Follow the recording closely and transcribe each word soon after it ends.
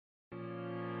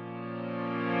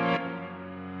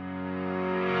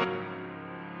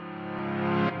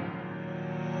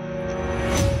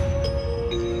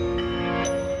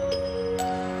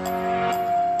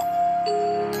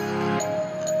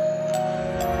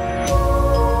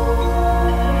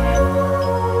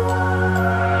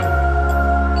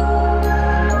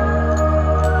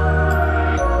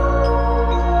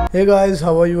Hey guys,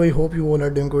 how are you? I hope you all are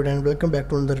doing good and welcome back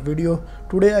to another video.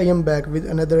 Today I am back with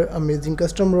another amazing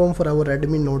custom ROM for our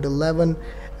Redmi Note 11,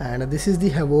 and this is the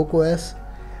Havoc-OS,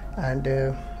 and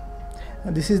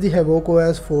this is the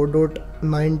Havoc-OS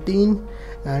 4.19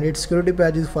 and its security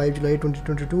patch is 5 July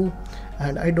 2022,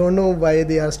 and I don't know why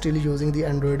they are still using the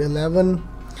Android 11,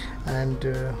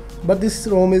 and but this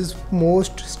ROM is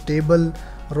most stable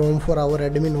ROM for our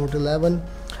Redmi Note 11.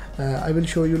 I will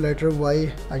show you later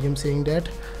why I am saying that.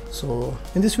 So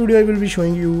in this video I will be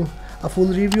showing you a full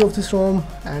review of this ROM,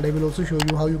 and I will also show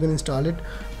you how you can install it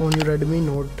on your Redmi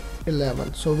Note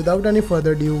 11. So without any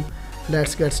further ado,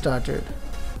 let's get started.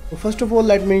 First of all,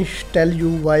 let me tell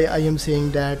you why I am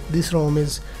saying that this ROM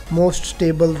is most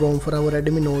stable ROM for our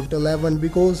Redmi Note 11,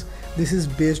 because this is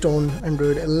based on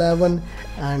Android 11,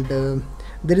 and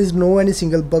there is no any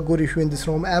single bug or issue in this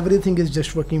ROM. Everything is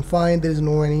just working fine. There is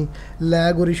no any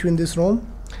lag or issue in this ROM,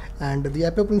 and the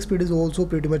app opening speed is also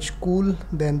pretty much cool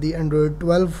than the Android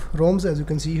 12 ROMs. As you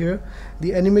can see here,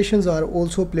 the animations are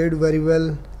also played very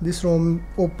well. This ROM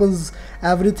opens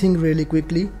everything really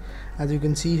quickly. As you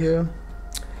can see here,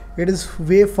 it is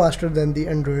way faster than the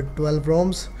Android 12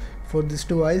 ROMs for this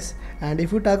device. And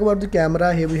if we talk about the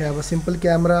camera, here we have a simple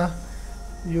camera.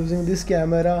 Using this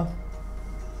camera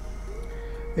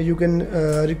you can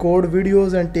record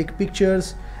videos and take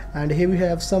pictures, and here we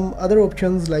have some other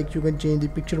options like you can change the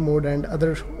picture mode and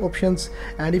other options.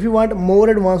 And if you want more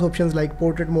advanced options like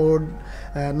portrait mode,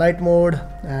 night mode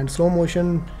and slow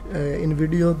motion in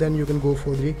video, then you can go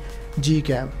for the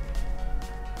Gcam.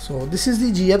 So this is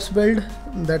the GFs build.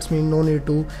 That's mean no need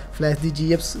to flash the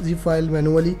GFs zip file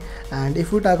manually. And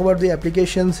if we talk about the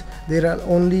applications, there are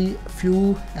only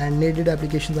few and needed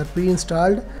applications are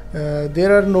pre-installed.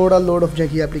 There are not a lot of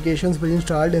janky applications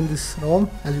pre-installed in this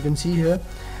ROM, as you can see here.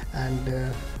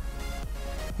 And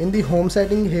in the home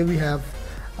setting, here we have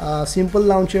a simple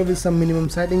launcher with some minimum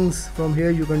settings. From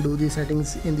here you can do the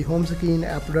settings in the home screen,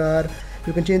 app drawer.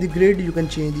 You can change the grid, you can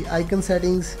change the icon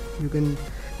settings, you can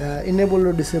enable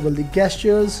or disable the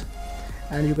gestures,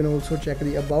 and you can also check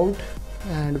the about.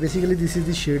 And basically this is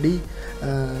the shady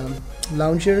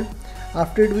launcher.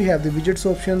 After it we have the widgets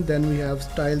option, then we have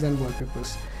styles and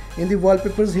wallpapers. In the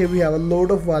wallpapers, here we have a load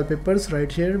of wallpapers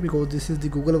right here, because this is the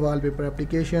Google wallpaper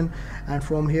application, and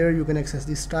from here you can access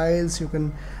the styles. You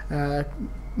can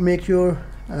make your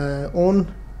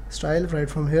own style right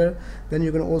from here. Then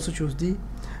you can also choose the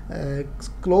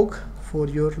clock for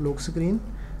your lock screen.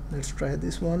 Let's try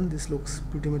this one. This looks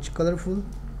pretty much colorful.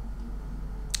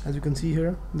 As you can see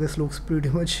here, this looks pretty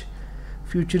much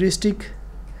futuristic.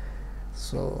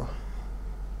 So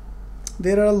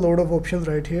there are a lot of options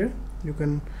right here. You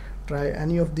can try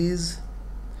any of these.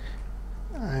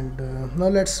 And now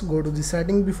let's go to the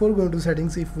setting. Before going to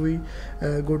settings, if we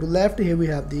go to left, here we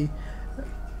have the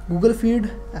Google feed,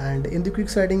 and in the quick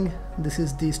setting, this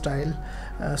is the style,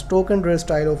 stroke and rest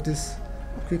style of this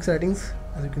quick settings,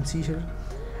 as you can see here.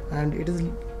 And it is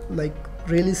like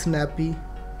really snappy.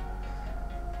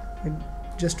 It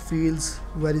just feels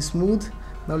very smooth.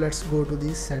 Now let's go to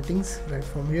the settings right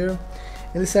from here.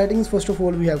 In the settings, first of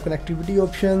all we have connectivity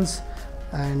options,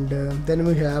 and then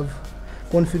we have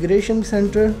configuration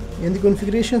center. In the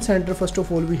configuration center, first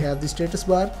of all we have the status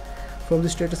bar. From the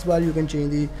status bar you can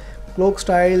change the clock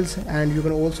styles, and you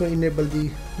can also enable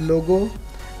the logo,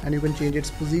 and you can change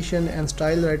its position and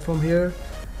style right from here.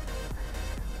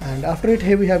 And after it,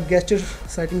 here we have gesture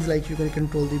settings, like you can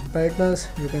control the brightness,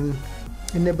 you can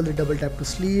enable the double tap to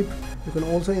sleep, you can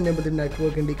also enable the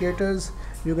network indicators,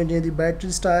 you can change the battery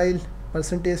style,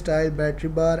 percentage style, battery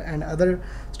bar and other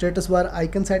status bar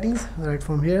icon settings right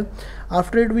from here.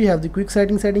 After it, we have the quick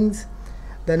settings,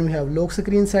 then we have lock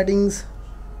screen settings.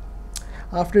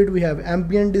 After it, we have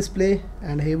ambient display,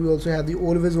 and here we also have the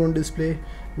always on display,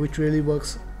 which really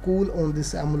works cool on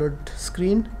this AMOLED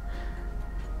screen.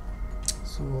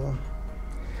 So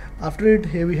after it,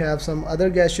 here we have some other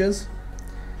gestures.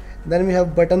 Then we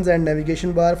have buttons and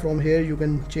navigation bar. From here you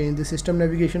can change the system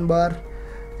navigation bar,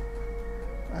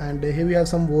 and here we have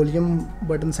some volume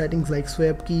button settings like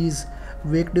swipe keys,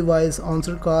 wake device,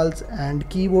 answer calls and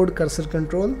keyboard cursor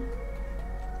control.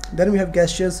 Then we have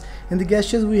gestures. In the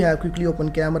gestures we have quickly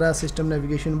open camera, system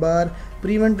navigation bar,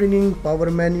 prevent ringing,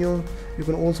 power menu. You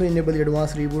can also enable the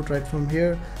advanced reboot right from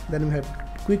here. Then we have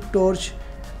quick torch,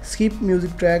 skip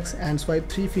music tracks and swipe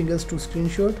 3 fingers to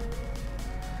screenshot.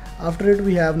 After it,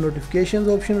 we have notifications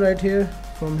option right here.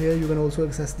 From here you can also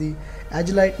access the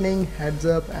edge lightning, heads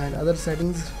up and other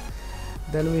settings.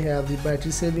 Then we have the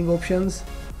battery saving options.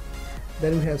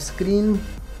 Then we have screen,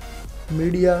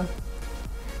 media,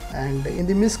 and in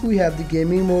the MISC we have the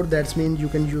gaming mode. That's means you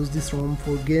can use this ROM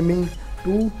for gaming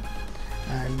too.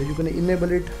 and you can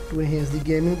enable it to enhance the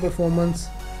gaming performance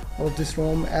of this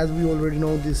ROM. As we already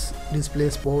know, this display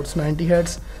supports 90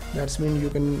 Hz. That's mean you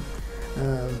can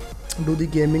do the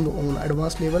gaming on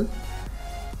advanced level.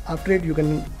 After it, you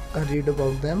can read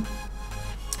about them.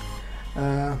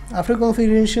 After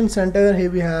configuration center, here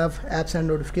we have apps and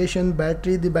notification.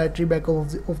 Battery, the battery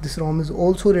backup of this ROM is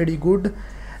also really good.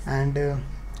 And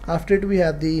after it, we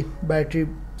have the battery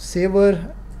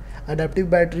saver, adaptive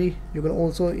battery. You can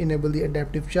also enable the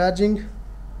adaptive charging.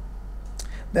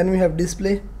 Then we have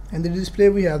display. In the display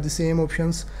we have the same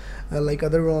options like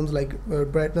other ROMs, like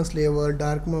brightness level,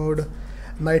 dark mode,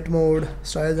 night mode,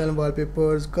 styles and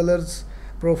wallpapers, colors,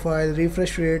 profile,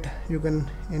 refresh rate. You can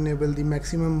enable the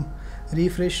maximum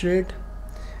refresh rate,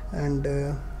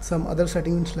 and some other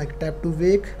settings like tap to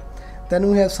wake.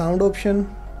 Then we have sound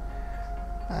option,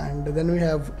 and then we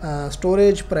have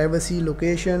storage, privacy,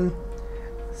 location,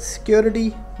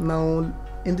 security. Now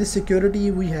in this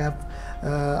security we have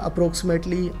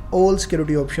approximately all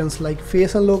security options. Like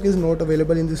face unlock is not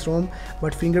available in this ROM,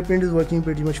 but fingerprint is working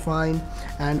pretty much fine,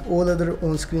 and all other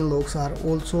on-screen locks are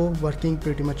also working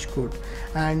pretty much good.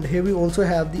 And here we also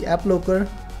have the app locker,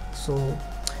 so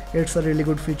it's a really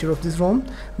good feature of this ROM.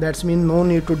 That's mean no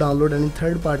need to download any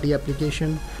third-party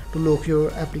application to lock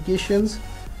your applications.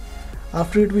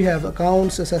 After it, we have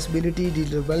accounts, accessibility,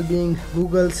 digital well-being,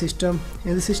 Google, system.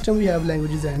 In the system we have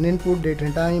languages and input, date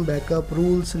and time, backup,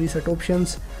 rules, reset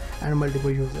options, and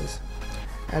multiple users.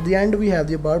 At the end we have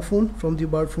the about phone. From the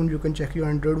about phone you can check your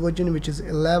Android version, which is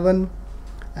 11,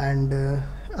 and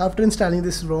after installing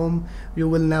this ROM you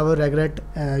will never regret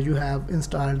you have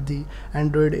installed the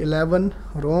Android 11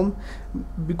 ROM,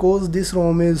 because this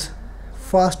ROM is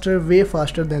faster, way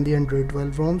faster than the Android 12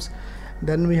 ROMs.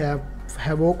 Then we have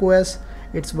Havoc-OS.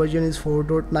 Its version is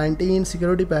 4.19,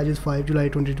 security patch is 5 July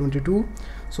 2022.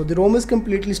 So the ROM is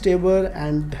completely stable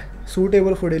and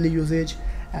suitable for daily usage.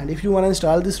 And if you want to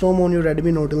install this ROM on your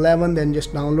Redmi Note 11, then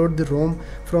just download the ROM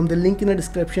from the link in the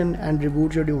description and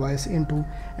reboot your device into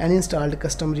an installed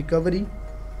custom recovery.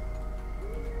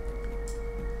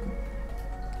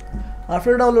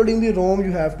 After downloading the ROM,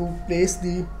 you have to place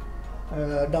the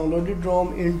downloaded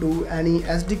ROM into any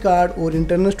SD card or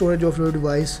internal storage of your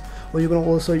device, or you can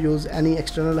also use any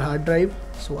external hard drive.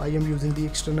 So I am using the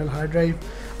external hard drive.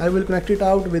 I will connect it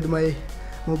out with my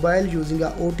mobile using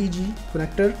a OTG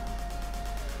connector.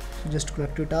 So just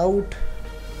connect it out,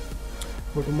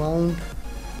 go to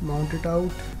mount it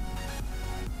out.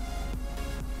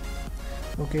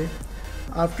 Okay,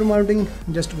 after mounting,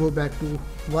 just go back to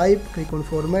wipe, click on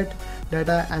format,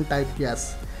 data, and type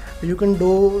yes. You can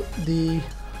do the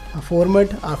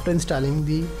format after installing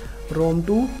the ROM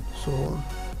too, so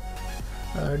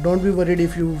don't be worried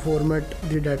if you format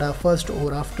the data first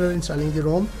or after installing the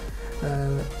ROM.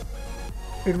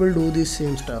 It will do the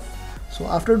same stuff. So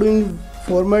after doing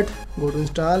format, go to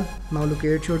install. Now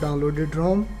locate your downloaded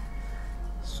ROM.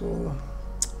 So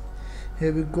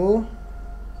here we go.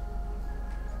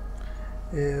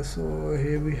 So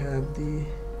here we have the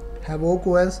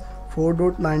Havoc-OS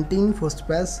 4.19 for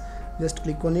Spes. Just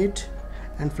click on it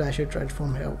and flash it right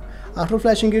from here. After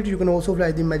flashing it, you can also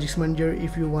flash the Magic Manager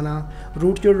if you wanna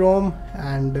root your ROM.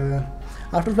 And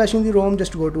after flashing the ROM,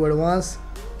 just go to advanced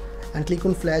and click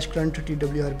on flash current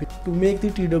TWRP to make the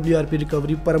TWRP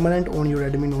recovery permanent on your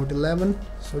Redmi Note 11.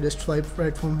 So just swipe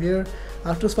right from here.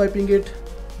 After swiping it,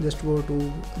 just go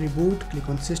to reboot, click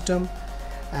on system,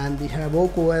 and the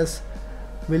Havoc-OS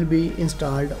will be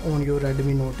installed on your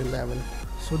Redmi Note 11.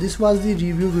 So this was the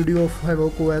review video of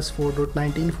Havoc-OS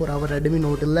 4.19 for our Redmi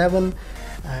Note 11,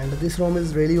 and this ROM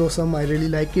is really awesome. I really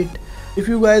like it. If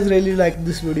you guys really like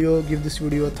this video, give this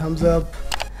video a thumbs up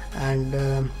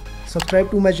and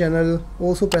subscribe to my channel.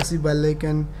 Also press the bell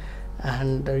icon,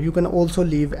 and you can also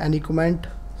leave any comment,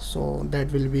 so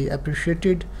that will be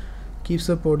appreciated. Keep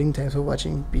supporting. Thanks for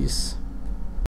watching. Peace.